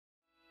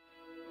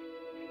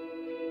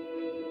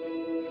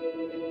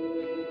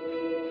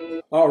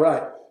All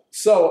right.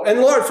 So, and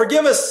Lord,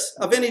 forgive us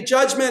of any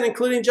judgment,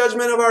 including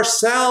judgment of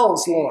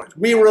ourselves, Lord.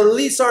 We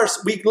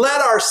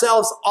let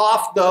ourselves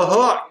off the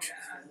hook.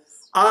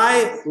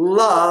 I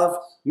love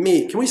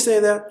me. Can we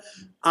say that?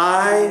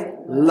 I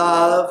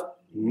love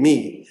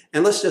me.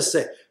 And let's just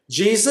say,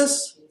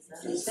 Jesus,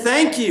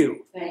 thank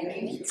you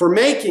for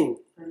making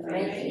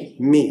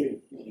me.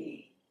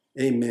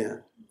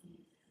 Amen.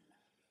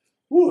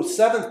 Ooh,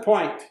 7th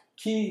point.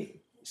 Key.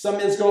 Some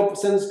sins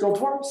go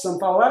before, some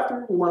follow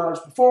after. We went on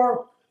this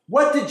before.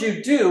 What did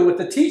you do with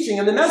the teaching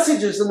and the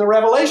messages and the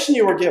revelation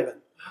you were given?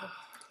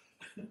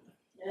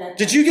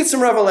 Did you get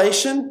some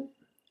revelation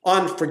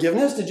on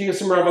forgiveness? Did you get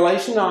some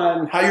revelation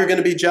on how you're going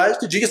to be judged?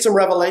 Did you get some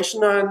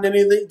revelation on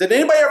anything? Did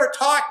anybody ever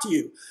talk to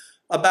you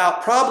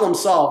about problem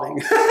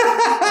solving?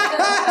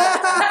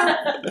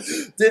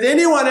 Did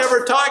anyone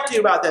ever talk to you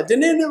about that?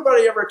 Did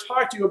anybody ever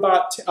talk to you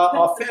about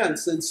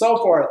offense and so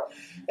forth?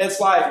 It's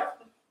like,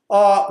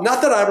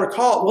 not that I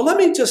recall. Well, let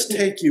me just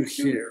take you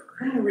here.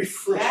 Let me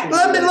refresh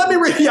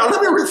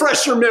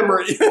your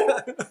memory.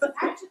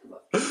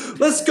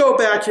 Let's go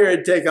back here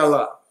and take a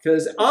look.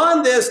 Because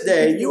on this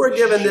day, you were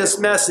given this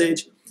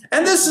message,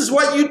 and this is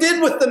what you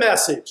did with the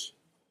message.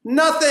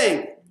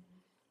 Nothing.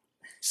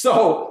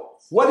 So,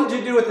 what did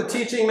you do with the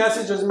teaching,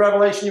 messages, and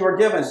revelation you were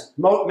given?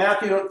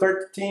 Matthew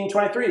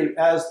 13:23.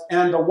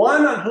 And the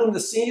one on whom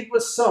the seed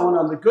was sown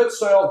on the good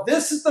soil,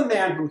 this is the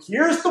man who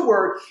hears the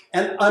word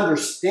and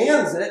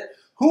understands it,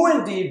 who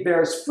indeed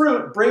bears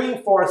fruit,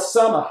 bringing forth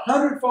some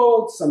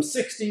 100-fold, some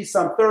 60,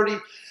 some 30.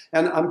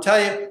 And I'm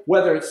telling you,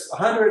 whether it's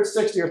 100,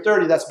 60, or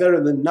 30, that's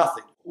better than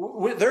nothing.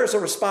 There's a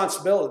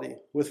responsibility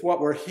with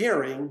what we're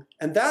hearing,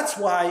 and that's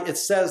why it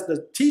says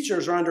the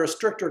teachers are under a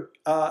stricter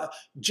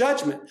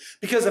judgment.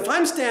 Because if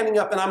I'm standing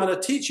up and I'm going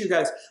to teach you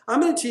guys,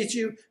 I'm going to teach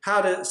you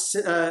how to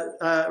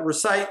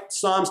recite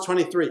Psalms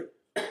 23.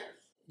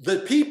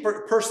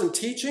 The person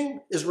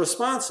teaching is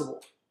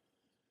responsible.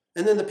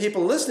 And then the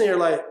people listening are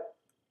like,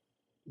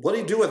 what do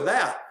you do with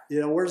that?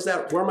 Where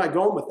am I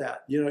going with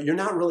that? You're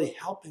not really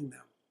helping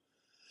them.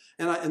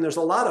 And there's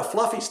a lot of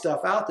fluffy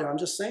stuff out there. I'm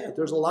just saying,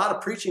 there's a lot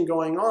of preaching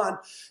going on,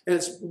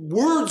 and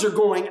words are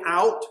going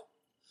out,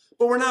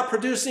 but we're not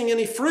producing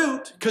any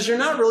fruit because you're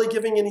not really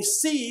giving any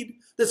seed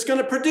that's going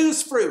to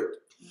produce fruit.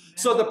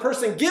 So the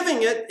person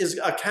giving it is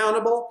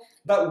accountable,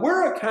 but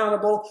we're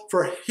accountable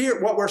for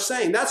what we're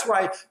saying. That's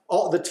why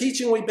all the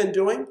teaching we've been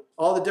doing,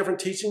 all the different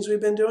teachings we've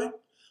been doing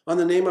on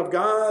the name of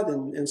God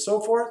and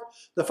so forth,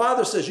 the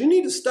Father says you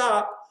need to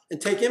stop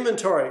and take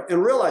inventory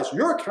and realize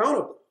you're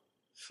accountable.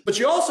 But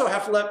you also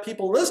have to let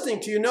people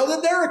listening to you know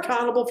that they're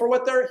accountable for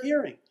what they're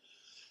hearing.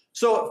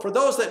 So for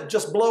those that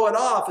just blow it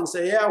off and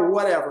say, yeah,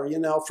 whatever,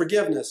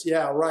 forgiveness,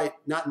 yeah, right,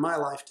 not in my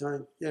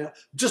lifetime,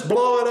 just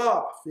blow it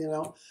off,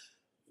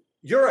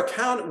 we're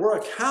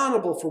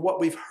accountable for what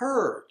we've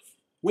heard.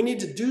 We need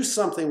to do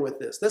something with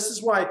this. This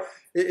is why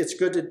it's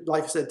good to,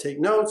 like I said, take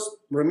notes,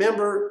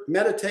 remember,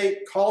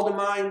 meditate, call to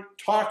mind,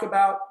 talk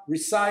about,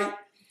 recite,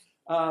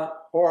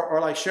 or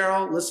like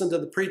Cheryl, listen to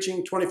the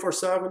preaching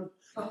 24/7.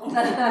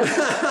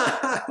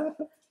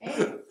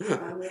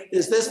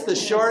 Is this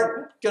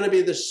going to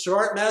be the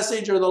short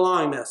message or the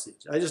long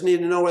message? I just need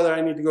to know whether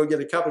I need to go get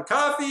a cup of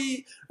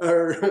coffee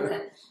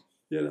or,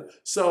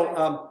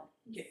 So,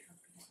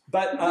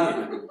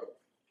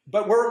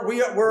 but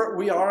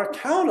we are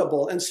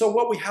accountable, and so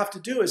what we have to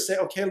do is say,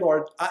 okay,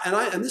 Lord,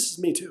 and this is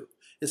me too.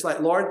 It's like,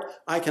 Lord,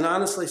 I cannot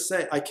honestly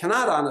say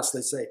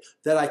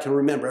that I can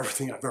remember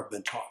everything I've ever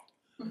been taught.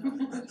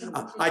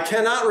 I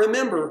cannot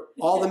remember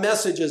all the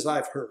messages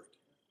I've heard.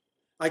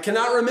 I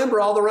cannot remember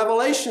all the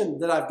revelation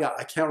that I've got.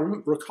 I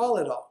can't recall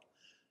it all.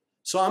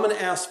 So I'm going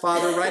to ask,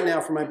 Father, right now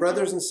for my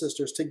brothers and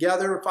sisters,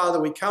 together, Father,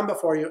 we come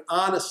before you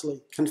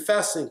honestly,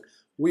 confessing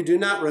we do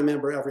not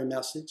remember every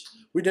message.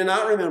 We do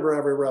not remember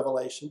every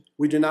revelation.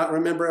 We do not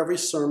remember every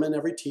sermon,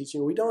 every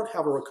teaching. We don't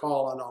have a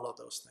recall on all of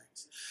those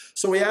things.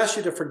 So we ask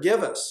you to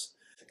forgive us,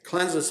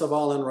 cleanse us of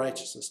all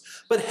unrighteousness.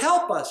 But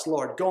help us,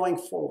 Lord, going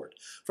forward.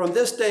 From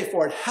this day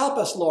forward, help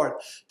us, Lord,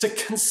 to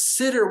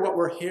consider what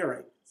we're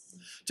hearing.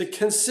 To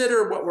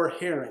consider what we're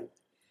hearing.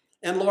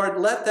 And Lord,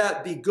 let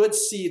that be good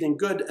seed and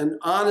good and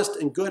honest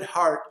and good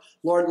heart.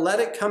 Lord, let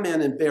it come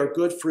in and bear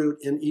good fruit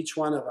in each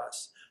one of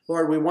us.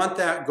 Lord, we want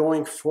that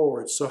going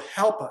forward. So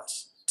help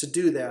us to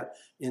do that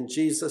in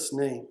Jesus'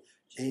 name.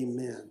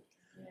 Amen.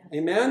 Yeah.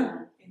 Amen?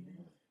 Amen.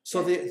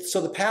 So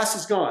the past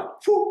is gone.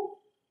 Whew.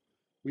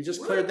 We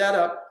just cleared that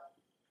up.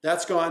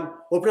 That's gone.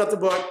 Open up the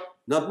book.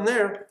 Nothing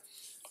there.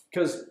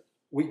 Because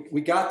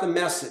we got the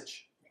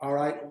message. All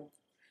right?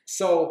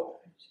 So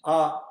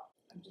I've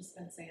just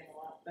been saying a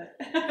lot, but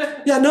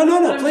yeah,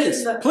 no,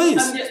 please.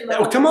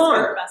 Come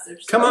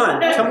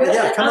on.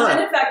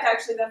 And in fact,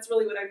 actually, that's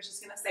really what I was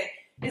just going to say.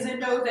 Is I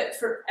know that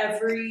for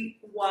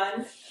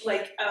everyone,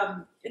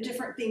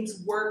 different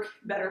things work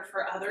better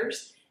for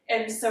others.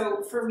 And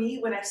so for me,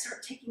 when I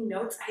start taking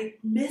notes, I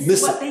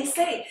miss what they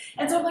say.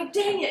 And so I'm like,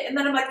 dang it. And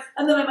then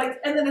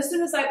as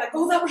soon as I'm like,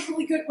 oh, that was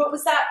really good. What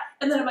was that?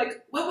 And then I'm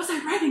like, what was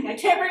I writing? I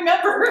can't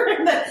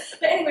remember. But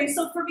anyway,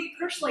 so for me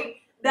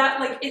personally,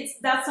 that's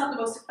not the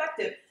most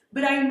effective.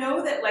 But I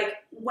know that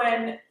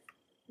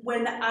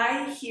when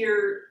I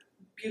hear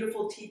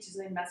beautiful teachings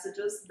and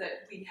messages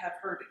that we have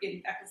heard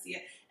in Ecclesia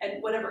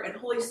and whatever, and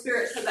Holy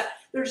Spirit says that,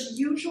 there's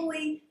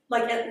usually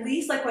like at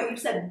least like what you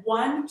said,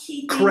 one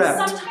key thing,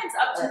 Correct. sometimes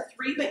up to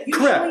 3, but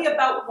usually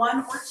about 1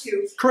 or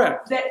 2.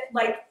 Correct. That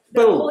like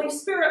the Boom. Holy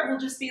Spirit will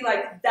just be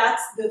like,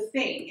 that's the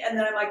thing. And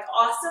then I'm like,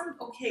 awesome,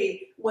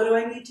 okay, what do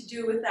I need to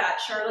do with that?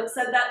 Charlotte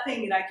said that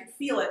thing and I could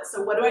feel it,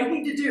 so what do I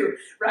need to do,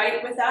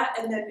 right, with that?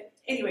 And then,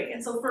 anyway,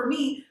 and so for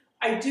me,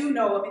 I do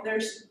know, I mean,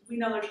 we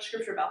know there's a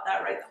scripture about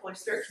that, right? The Holy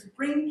Spirit can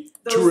bring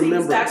those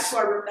things back to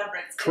our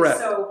remembrance.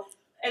 Correct.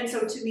 And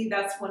so to me,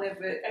 that's one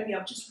of it, I mean,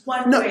 just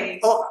one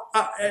way.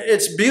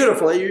 It's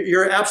beautiful.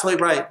 You're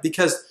absolutely right.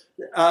 Because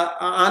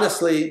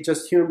honestly,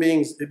 just human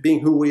beings being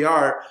who we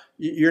are,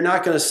 you're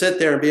not going to sit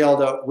there and be able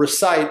to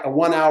recite a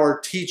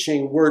 1-hour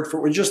teaching word for,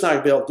 we're just not going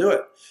to be able to do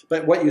it.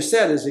 But what you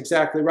said is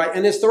exactly right.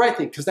 And it's the right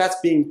thing, because that's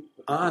being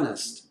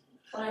honest.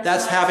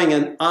 That's having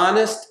an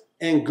honest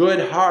and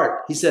good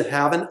heart. He said,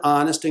 have an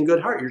honest and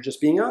good heart. You're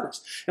just being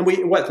honest. And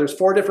there's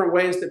 4 different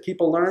ways that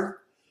people learn,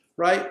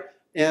 right?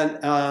 And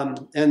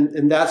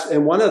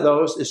one of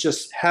those is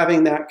just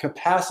having that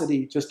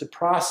capacity just to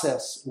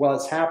process while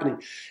it's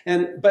happening.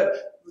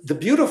 But the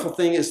beautiful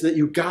thing is that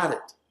you got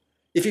it.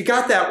 If you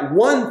got that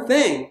one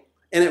thing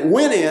and it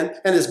went in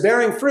and is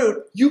bearing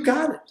fruit, you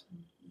got it.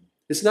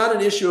 It's not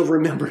an issue of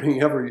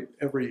remembering every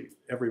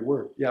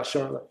word. Yeah,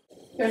 Charlotte.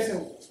 There's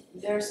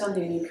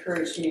something that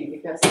encouraged me,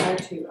 because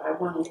I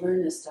want to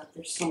learn this stuff.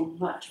 There's so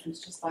much, and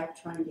it's just like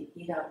trying to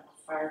eat out of a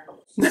fire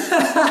hose.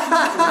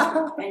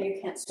 And you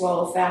can't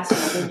swallow fast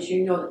enough, and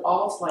you know that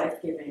all's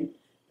life-giving.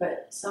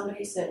 But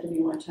somebody said to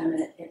me one time,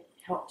 and it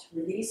helped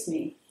release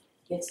me,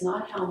 it's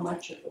not how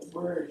much of the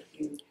word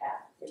you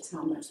have, it's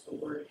how much the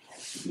word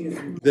has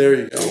you. There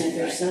you go. And if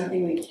there's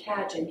something we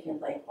catch and can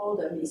lay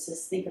hold of, he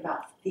says, think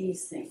about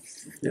these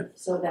things. Yeah.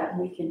 So that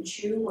we can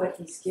chew what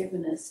he's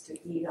given us to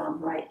eat on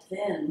right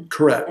then.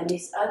 Correct. And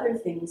these other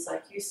things,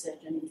 like you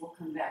said, Jenny, will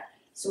come back.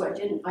 So I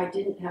didn't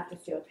have to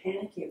feel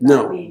panicky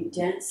about being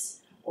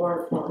dense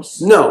or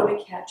slow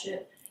to catch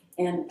it.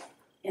 And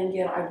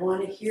yet I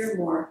want to hear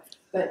more.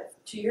 But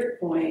to your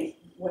point,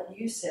 what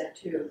you said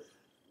too,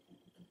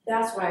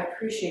 that's why I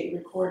appreciate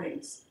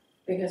recordings.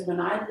 Because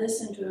when I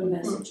listen to a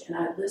message and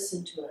I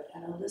listen to it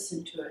and I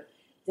listen to it,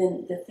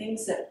 then the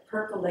things that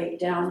percolate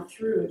down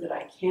through that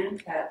I can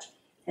catch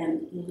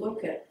and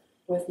look at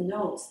with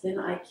notes, then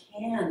I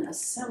can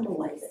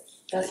assimilate it.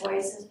 That's why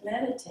he says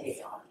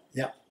meditate on it.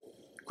 Yeah.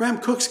 Graham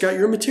Cook's got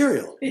your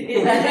material.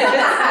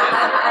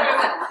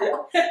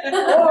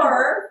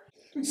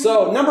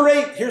 So, number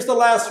 8, here's the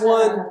last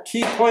one.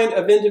 Key point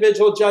of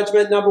individual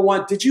judgment. Number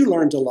 1, did you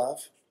learn to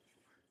love?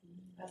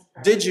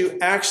 Did you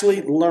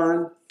actually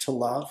learn to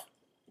love?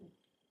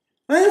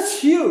 That's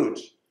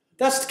huge.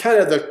 That's kind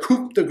of the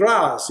coup de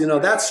grace.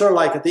 That's sort of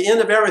like at the end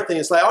of everything.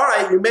 It's like, all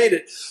right, you made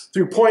it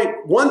through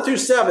point 1 through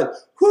 7.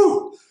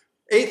 Whew.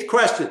 8th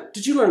question.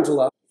 Did you learn to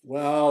love?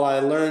 Well, I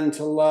learned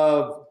to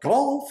love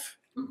golf.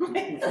 I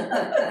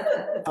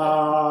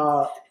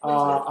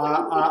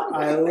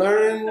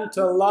learned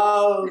to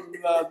love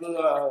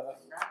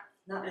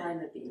not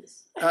lima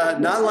beans.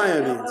 Not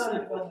lima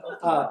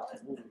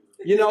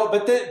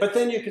beans. But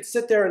then you could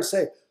sit there and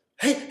say,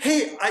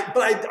 hey,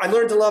 I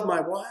learned to love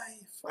my wife.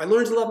 I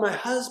learned to love my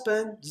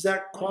husband. Does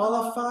that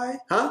qualify?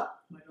 Huh?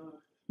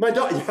 My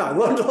dog. Yeah, I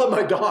learned to love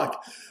my dog.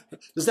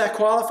 Does that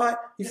qualify?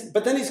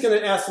 But then he's going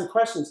to ask some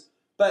questions.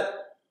 But,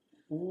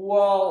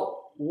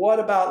 well, what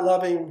about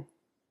loving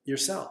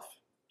yourself?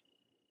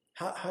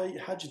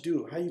 How'd you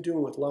do? How you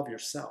doing with love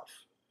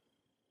yourself?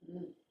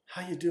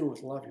 How you doing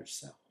with love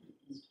yourself?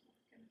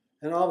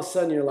 And all of a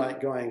sudden you're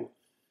like going,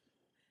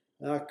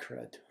 oh,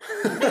 crud.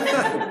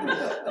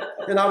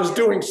 And I was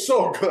doing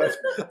so good.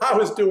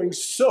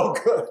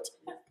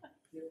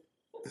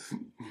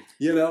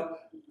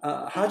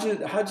 How'd you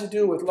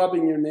do with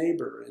loving your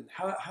neighbor? And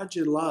how'd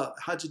you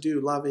do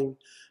loving,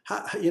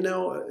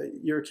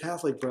 your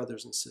Catholic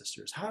brothers and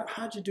sisters?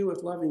 How'd you do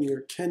with loving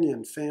your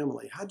Kenyan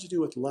family? How'd you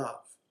do with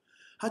love?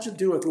 How'd you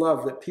do with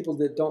love that people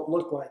that don't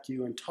look like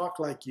you and talk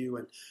like you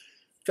and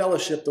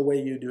fellowship the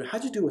way you do?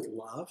 How'd you do with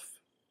love?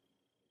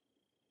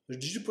 Or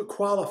did you put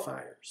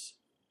qualifiers?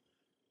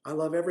 I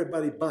love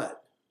everybody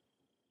but.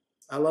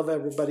 I love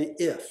everybody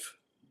if.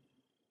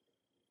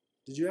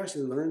 Did you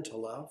actually learn to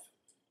love?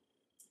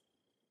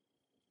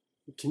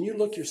 Can you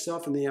look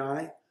yourself in the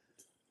eye?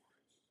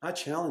 I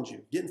challenge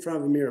you. Get in front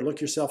of a mirror, look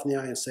yourself in the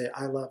eye and say,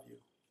 I love you.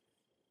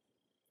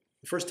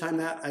 The first time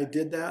that I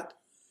did that,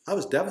 I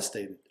was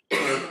devastated.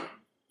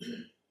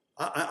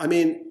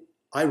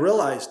 I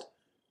realized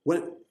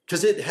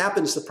because it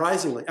happened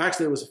surprisingly.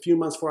 Actually, it was a few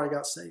months before I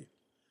got saved.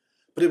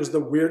 But it was the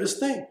weirdest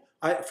thing.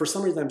 For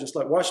some reason, I'm just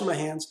like washing my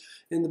hands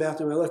in the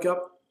bathroom. I look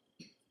up,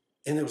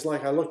 and it was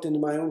like I looked into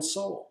my own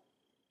soul.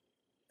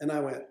 And I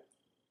went,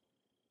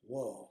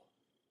 whoa.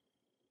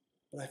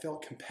 But I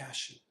felt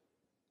compassion.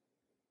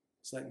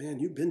 It's like, man,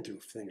 you've been through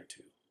a thing or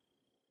two.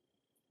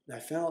 And I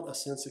felt a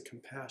sense of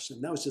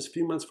compassion. That was just a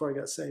few months before I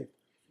got saved.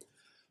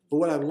 But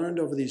what I've learned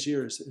over these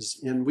years is,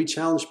 and we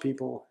challenge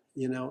people,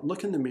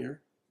 look in the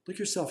mirror. Look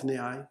yourself in the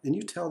eye and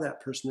you tell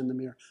that person in the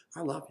mirror,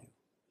 I love you.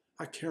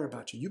 I care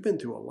about you. You've been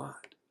through a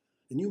lot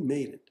and you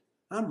made it.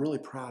 I'm really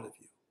proud of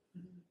you.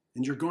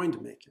 And you're going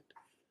to make it.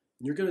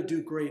 And you're going to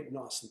do great and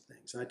awesome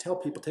things. And I tell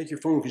people, take your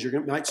phone because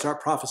you might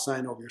start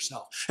prophesying over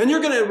yourself. And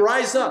you're going to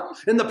rise up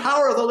in the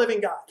power of the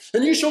living God.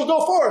 And you shall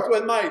go forth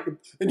with might.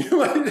 And you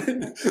might,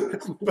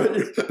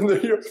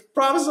 but you're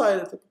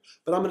prophesying.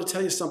 But I'm going to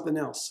tell you something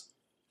else.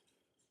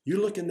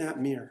 You look in that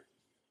mirror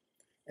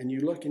and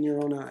you look in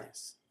your own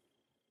eyes.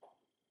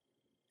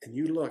 And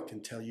you look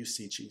until you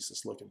see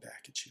Jesus looking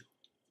back at you.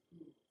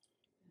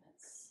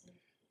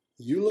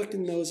 You look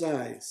in those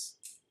eyes,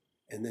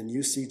 and then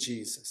you see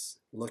Jesus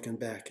looking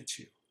back at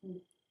you.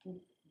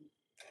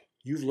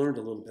 You've learned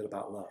a little bit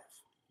about love.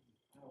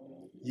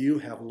 You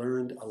have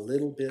learned a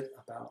little bit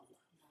about love.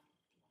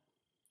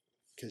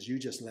 Because you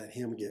just let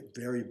him get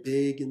very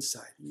big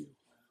inside of you.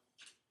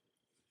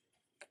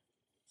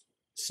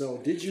 So,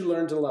 did you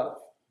learn to love?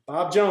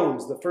 Bob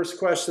Jones, the first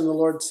question the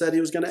Lord said he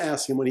was going to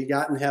ask him when he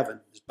got in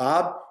heaven is,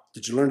 Bob,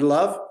 did you learn to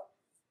love?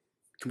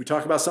 Can we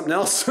talk about something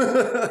else?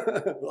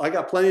 I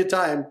got plenty of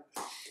time.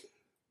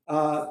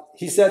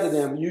 He said to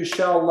them, you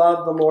shall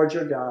love the Lord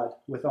your God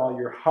with all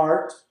your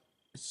heart,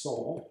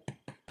 soul,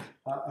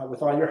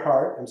 with all your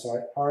heart,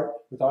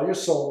 with all your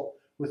soul,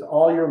 with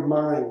all your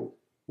mind.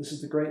 This is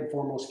the great and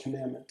foremost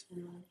commandment.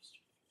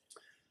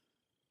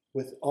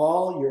 With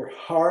all your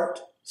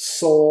heart,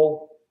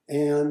 soul,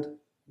 and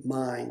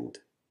mind.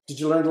 Did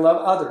you learn to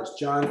love others?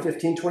 John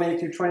 15, 28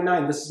 through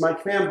 29. This is my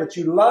commandment, that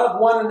you love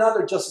one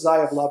another just as I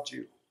have loved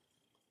you.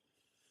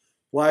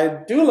 Well, I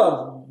do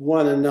love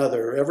one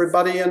another.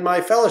 Everybody in my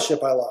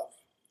fellowship I love.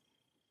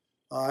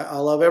 I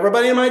love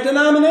everybody in my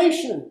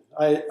denomination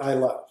I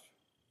love.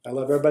 I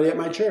love everybody at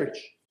my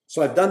church.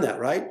 So I've done that,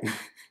 right?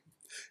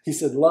 He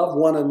said, love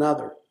one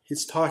another.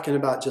 He's talking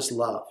about just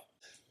love.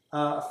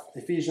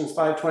 Ephesians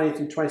 5:20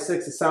 through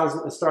 26, it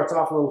starts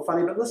off a little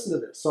funny, but listen to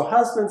this. So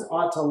husbands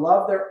ought to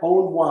love their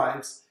own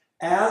wives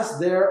as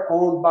their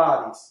own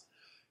bodies.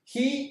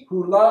 He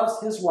who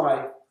loves his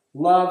wife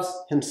loves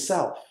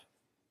himself.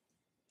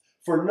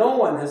 For no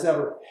one has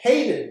ever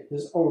hated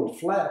his own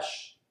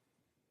flesh,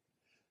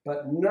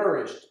 but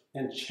nourished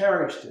and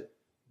cherished it,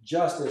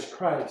 just as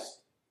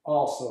Christ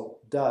also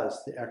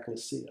does the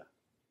ecclesia.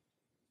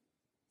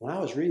 When I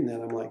was reading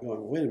that, I'm like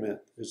going, wait a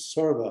minute, there's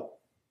sort of a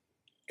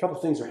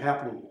couple things are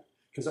happening here.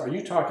 Because are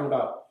you talking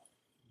about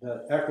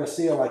the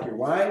ecclesia like your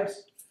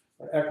wives,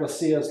 or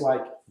ecclesias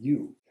like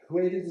you? Who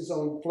hated his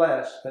own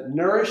flesh, but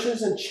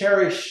nourishes and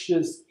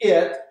cherishes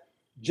it,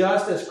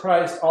 just as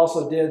Christ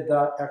also did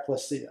the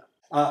ecclesia.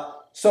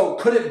 So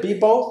could it be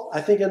both?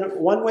 I think in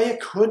one way it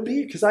could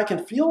be, because I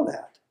can feel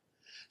that.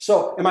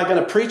 So am I going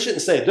to preach it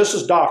and say, this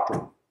is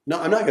doctrine? No,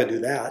 I'm not going to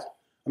do that.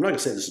 I'm not going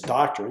to say this is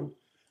doctrine.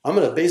 I'm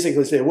going to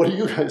basically say, what do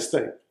you guys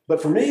think?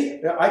 But for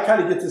me, I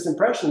kind of get this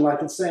impression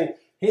like it's saying,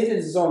 hated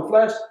his own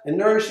flesh and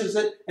nourishes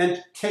it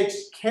and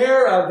takes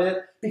care of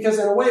it. Because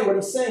in a way, what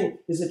he's saying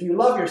is if you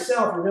love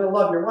yourself, you're going to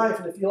love your wife.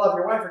 And if you love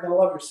your wife, you're going to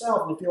love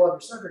yourself. And if you love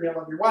yourself, you're going to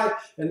love your wife.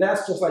 And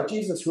that's just like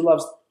Jesus who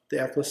loves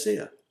the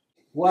ecclesia.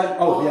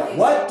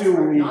 What do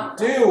we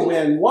do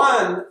when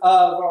one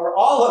of or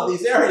all of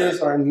these areas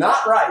are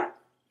not right?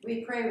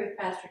 We pray with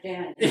Pastor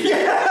Dan. Yeah,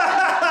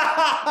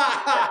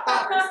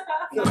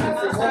 let's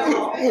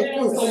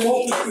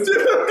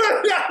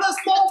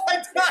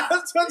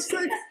multitask.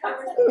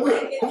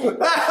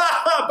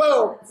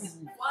 Boom.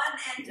 One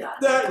and done.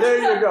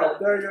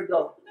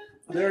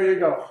 There you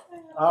go.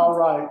 All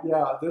right.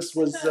 Yeah, this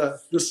is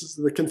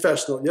the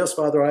confessional. Yes,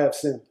 Father, I have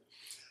sinned.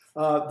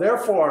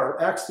 Therefore,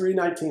 Acts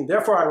 3:19.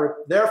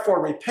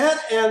 Therefore, repent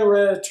and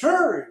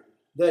return,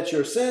 that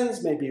your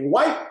sins may be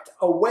wiped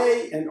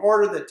away, in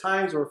order that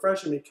times of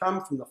refreshing may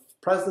come from the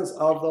presence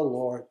of the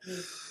Lord.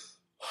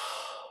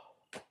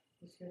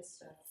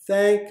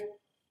 Thank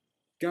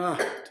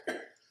God.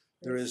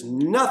 There is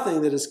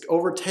nothing that has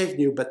overtaken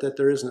you, but that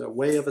there isn't a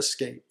way of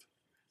escape.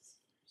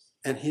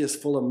 And he is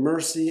full of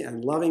mercy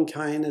and loving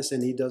kindness,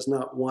 and he does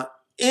not want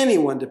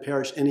anyone to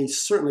perish, and he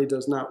certainly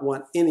does not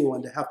want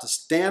anyone to have to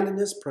stand in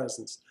his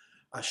presence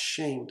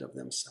ashamed of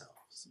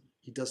themselves.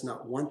 He does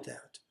not want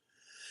that.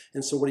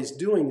 And so what he's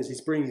doing is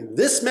he's bringing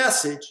this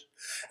message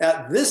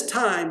at this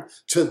time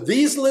to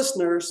these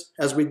listeners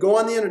as we go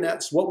on the internet.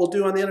 It's what we'll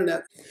do on the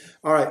internet.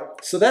 All right,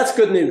 so that's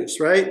good news,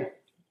 right?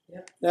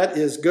 Yep. That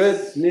is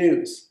good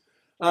news.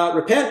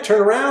 Repent,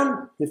 turn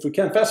around. If we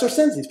confess our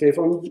sins, he's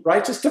faithful and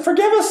righteous to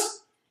forgive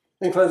us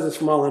and cleanse us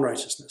from all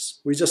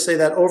unrighteousness. We just say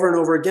that over and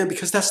over again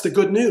because that's the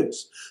good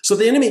news. So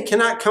the enemy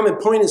cannot come and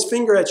point his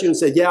finger at you and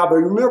say, yeah, but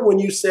remember when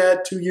you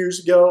said 2 years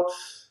ago,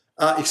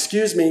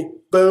 excuse me,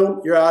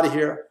 boom, you're out of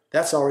here.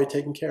 That's already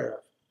taken care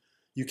of.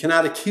 You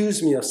cannot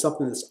accuse me of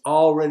something that's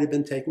already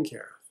been taken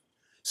care of.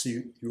 So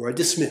you are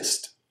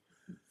dismissed.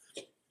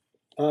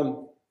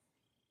 All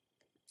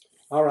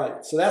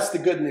right, so that's the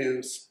good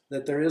news,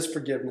 that there is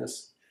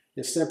forgiveness.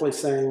 It's simply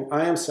saying,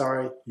 I am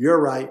sorry,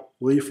 you're right,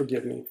 will you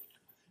forgive me?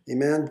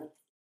 Amen?